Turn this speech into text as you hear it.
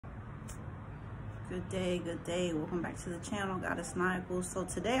Good day, good day. Welcome back to the channel, Goddess Nyakul. So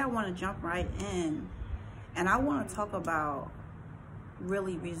today I want to jump right in and I want to talk about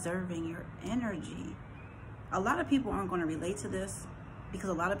really reserving your energy. A lot of people aren't going to relate to this because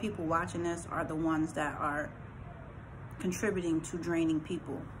a lot of people watching this are the ones that are contributing to draining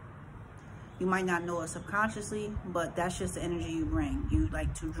people. You might not know it subconsciously, but that's just the energy you bring. You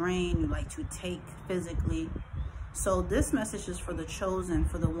like to drain, you like to take physically. So this message is for the chosen,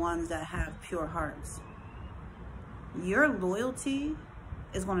 for the ones that have pure hearts. Your loyalty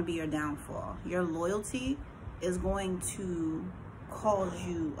is going to be your downfall. Your loyalty is going to cause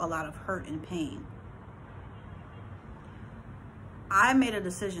you a lot of hurt and pain. I made a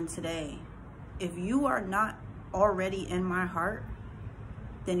decision today. If you are not already in my heart,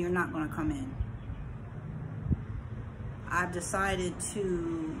 then you're not going to come in. I've decided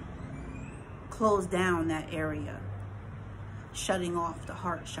to close down that area, shutting off the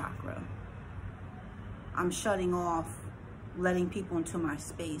heart chakra. I'm shutting off letting people into my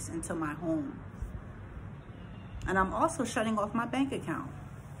space, into my home. And I'm also shutting off my bank account.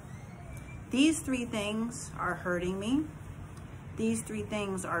 These three things are hurting me. These three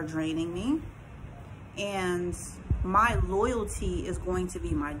things are draining me. And my loyalty is going to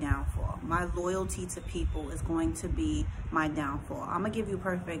be my downfall. My loyalty to people is going to be my downfall. I'm going to give you a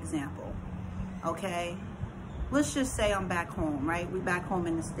perfect example. Okay, let's just say I'm back home, right? We back home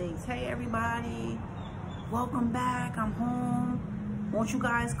in the States. Hey, everybody, welcome back. I'm home. Won't you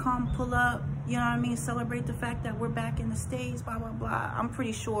guys come pull up? You know what I mean? Celebrate the fact that we're back in the States, blah, blah, blah. I'm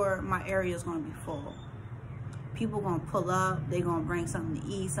pretty sure my area is going to be full. People going to pull up. They're going to bring something to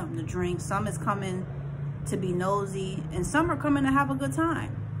eat, something to drink. Some is coming to be nosy, and some are coming to have a good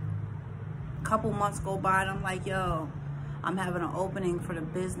time. A couple months go by, and I'm like, yo, I'm having an opening for the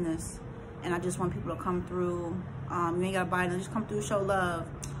business. And I just want people to come through. You ain't got to buy it. Just come through, show love.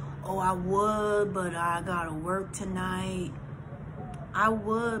 Oh, I would, but I got to work tonight. I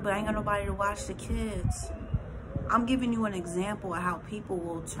would, but I ain't got nobody to watch the kids. I'm giving you an example of how people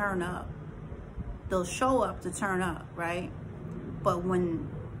will turn up. They'll show up to turn up, right? But when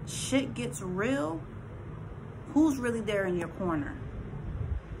shit gets real, who's really there in your corner?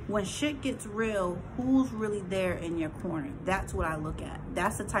 When shit gets real, who's really there in your corner? That's what I look at.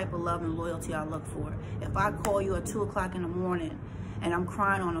 That's the type of love and loyalty I look for. If I call you at 2 o'clock in the morning and I'm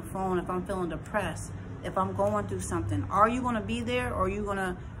crying on the phone, if I'm feeling depressed, if I'm going through something, are you gonna be there, or are you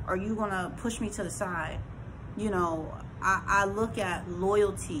gonna push me to the side? You know, I look at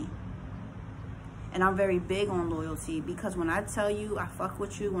loyalty, and I'm very big on loyalty, because when I tell you I fuck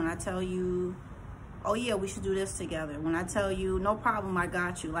with you, when I tell you, oh yeah, we should do this together, when I tell you, no problem, I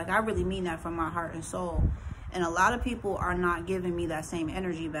got you, like, I really mean that from my heart and soul. And a lot of people are not giving me that same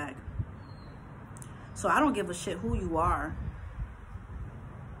energy back. So I don't give a shit who you are.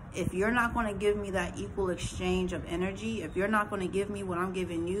 If you're not going to give me that equal exchange of energy, if you're not going to give me what I'm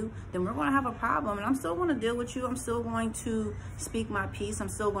giving you, then we're going to have a problem. And I'm still going to deal with you. I'm still going to speak my piece. I'm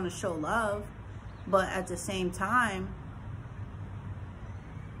still going to show love. But at the same time,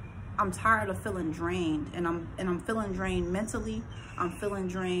 I'm tired of feeling drained, and I'm feeling drained mentally. I'm feeling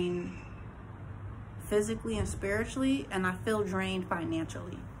drained physically and spiritually, and I feel drained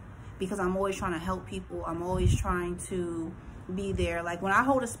financially, because I'm always trying to help people. I'm always trying to be there. Like, when I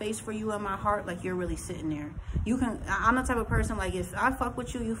hold a space for you in my heart, like, you're really sitting there. I'm the type of person, like, if I fuck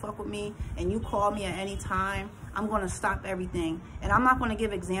with you, you fuck with me, and you call me at any time, I'm going to stop everything. And I'm not going to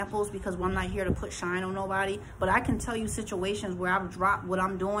give examples, because I'm not here to put shine on nobody, but I can tell you situations where I've dropped what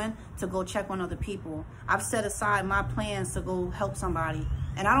I'm doing to go check on other people. I've set aside my plans to go help somebody,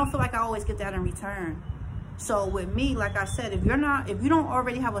 and I don't feel like I always get that in return. So with me, like I said, if you don't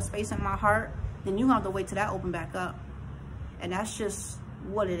already have a space in my heart, then you have to wait till that open back up. And that's just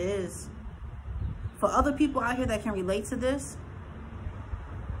what it is. For other people out here that can relate to this,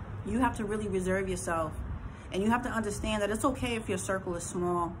 you have to really reserve yourself. And you have to understand that it's okay if your circle is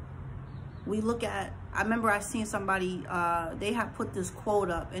small. We look at, I remember I seen somebody, they had put this quote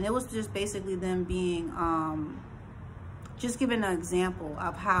up, and it was just basically them being, just giving an example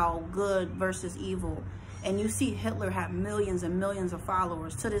of how good versus evil. And you see Hitler had millions and millions of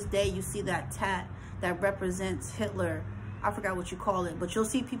followers. To this day, you see that tat that represents Hitler. I forgot what you call it, but you'll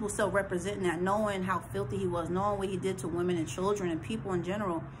see people still representing that, knowing how filthy he was, knowing what he did to women and children and people in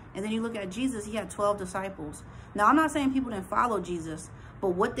general. And then you look at Jesus, he had 12 disciples. Now, I'm not saying people didn't follow Jesus,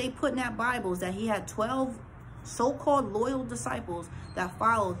 but what they put in that Bible is that he had 12 so-called loyal disciples that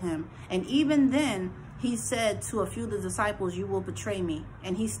followed him. And even then, he said to a few of the disciples, you will betray me.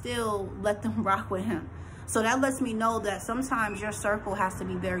 And he still let them rock with him. So that lets me know that sometimes your circle has to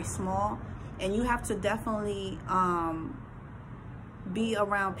be very small, and you have to definitely be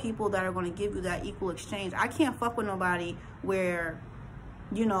around people that are going to give you that equal exchange. I can't fuck with nobody where,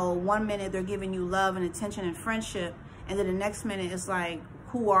 you know, 1 minute they're giving you love and attention and friendship, and then the next minute it's like,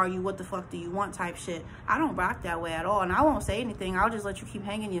 who are you? What the fuck do you want? Type shit. I don't rock that way at all. And I won't say anything. I'll just let you keep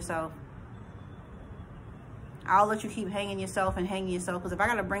hanging yourself. I'll let you keep hanging yourself and hanging yourself. Because if I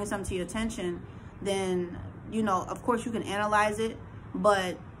got to bring something to your attention, then, you know, of course you can analyze it.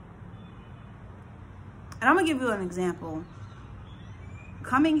 But, and I'm going to give you an example.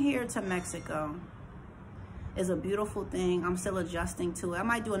 Coming here to Mexico is a beautiful thing. I'm still adjusting to it. I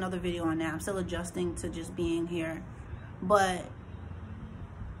might do another video on that. I'm still adjusting to just being here. But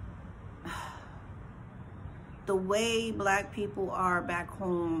the way black people are back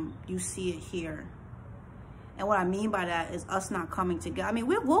home, you see it here. And what I mean by that is us not coming together. I mean,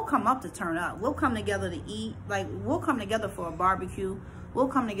 we'll come up to turn up. We'll come together to eat. Like, we'll come together for a barbecue. We'll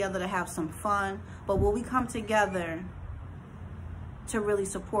come together to have some fun. But will we come together to really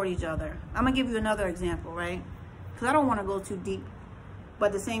support each other? I'm going to give you another example, right? Because I don't want to go too deep. But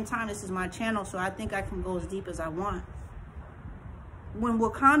at the same time, this is my channel, so I think I can go as deep as I want. When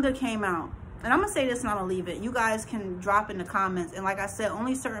Wakanda came out, and I'm going to say this and I'm going to leave it. You guys can drop in the comments. And like I said,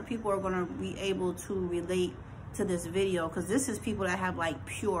 only certain people are going to be able to relate to this video, because this is people that have like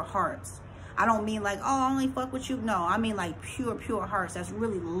pure hearts. I don't mean like, oh, I only fuck with you. No, I mean like pure hearts that's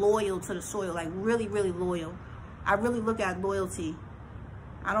really loyal to the soil, like really loyal. I really look at loyalty.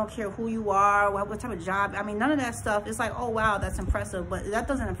 I don't care who you are, what type of job. I mean, none of that stuff. It's like, oh wow, that's impressive, but that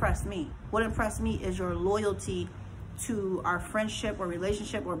doesn't impress me. What impressed me is your loyalty to our friendship or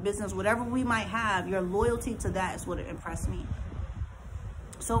relationship or business, whatever we might have. Your loyalty to that is what impressed me.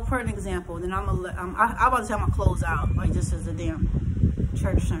 So for an example, then I'm about to say I'm gonna close out, like this is a damn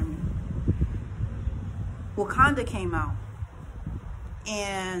church sermon. Wakanda came out,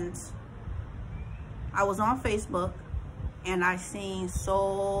 and I was on Facebook, and I seen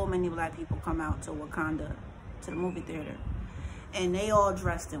so many black people come out to Wakanda, to the movie theater, and they all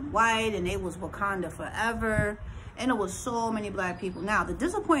dressed in white, and they was Wakanda forever, and it was so many black people. Now, the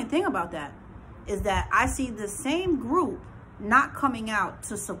disappointing thing about that is that I see the same group not coming out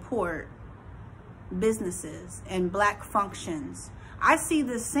to support businesses and black functions. I see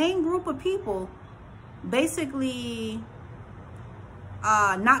the same group of people basically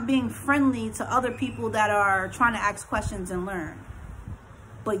not being friendly to other people that are trying to ask questions and learn.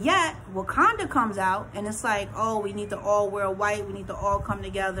 But yet, Wakanda comes out and it's like, oh, we need to all wear white, we need to all come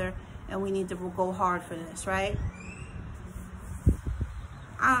together, and we need to go hard for this, right?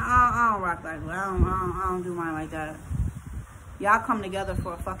 I don't rock like that. I don't do mine like that. Y'all come together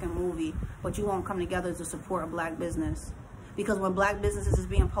for a fucking movie, but you won't come together to support a black business. Because when black businesses is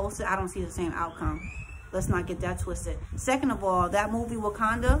being posted, I don't see the same outcome. Let's not get that twisted. Second of all, that movie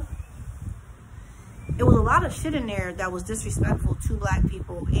Wakanda, it was a lot of shit in there that was disrespectful to black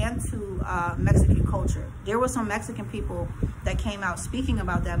people and to Mexican culture. There were some Mexican people that came out speaking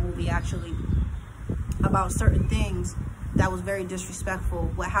about that movie, actually, about certain things that was very disrespectful,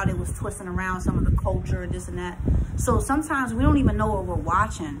 how they was twisting around some of the culture and this and that. So sometimes we don't even know what we're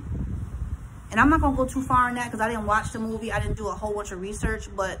watching. And I'm not going to go too far in that because I didn't watch the movie. I didn't do a whole bunch of research,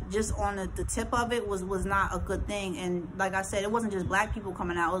 but just on the tip of it was not a good thing. And like I said, it wasn't just black people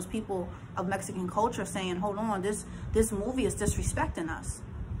coming out. It was people of Mexican culture saying, hold on, this movie is disrespecting us.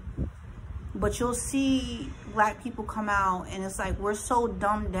 But you'll see black people come out and it's like, we're so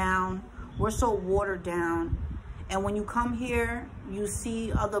dumbed down. We're so watered down. And when you come here, you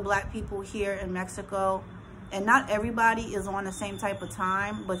see other black people here in Mexico. And not everybody is on the same type of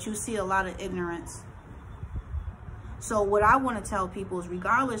time, but you see a lot of ignorance. So what I want to tell people is,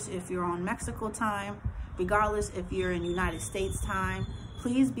 regardless if you're on Mexico time, regardless if you're in United States time,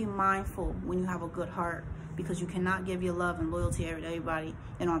 please be mindful when you have a good heart, because you cannot give your love and loyalty to everybody.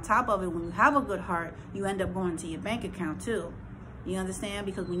 And on top of it, when you have a good heart, you end up going to your bank account too. You understand?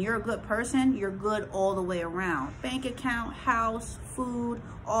 Because when you're a good person, you're good all the way around. Bank account, house, food,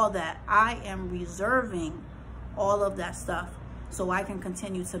 all that. I am reserving all of that stuff so I can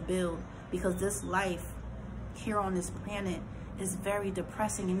continue to build, because this life here on this planet is very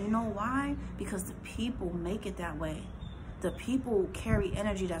depressing. And you know why? Because the people make it that way. The people carry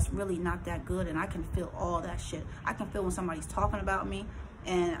energy that's really not that good, and I can feel all that shit. I can feel when somebody's talking about me,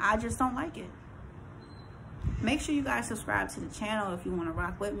 and I just don't like it. Make sure you guys subscribe to the channel if you want to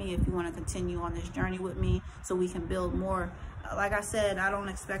rock with me, if you want to continue on this journey with me so we can build more. Like I said, I don't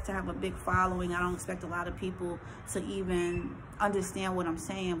expect to have a big following. I don't expect a lot of people to even understand what I'm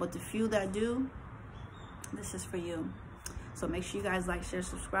saying. But the few that do, this is for you. So make sure you guys like, share,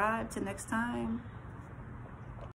 subscribe. Till next time.